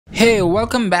Hey,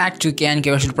 welcome back to Can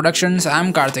Commercial Productions.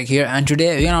 I'm Karthik here, and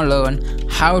today we're gonna learn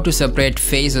how to separate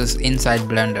faces inside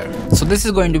Blender. So this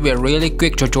is going to be a really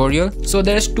quick tutorial. So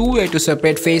there's two ways to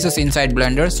separate faces inside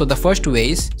Blender. So the first way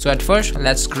is, at first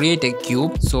let's create a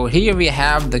cube. So here we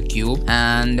have the cube,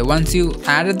 and once you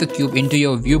added the cube into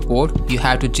your viewport, you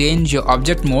have to change your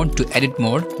object mode to edit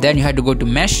mode. Then you have to go to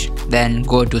mesh, then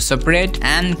go to separate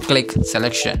and click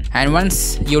selection. And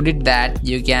once you did that,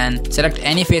 you can select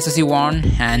any faces you want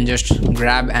and just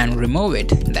grab and remove it.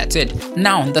 That's it.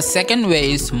 Now the second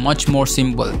way is much more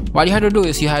simple. What you have to do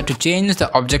is you have to change the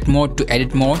object mode to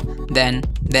edit mode,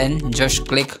 then just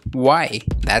click Y.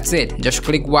 That's it. Just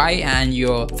click Y and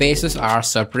your faces are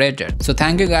separated. So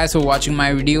thank you guys for watching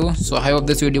my video. So I hope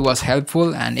this video was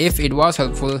helpful, and if it was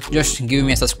helpful, just give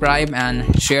me a subscribe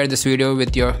and share this video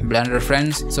with your Blender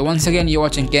friends. So once again, you're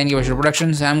watching Can Commercial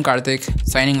Productions. I'm Karthik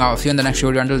signing off. See you in the next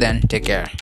video. Until then, take care.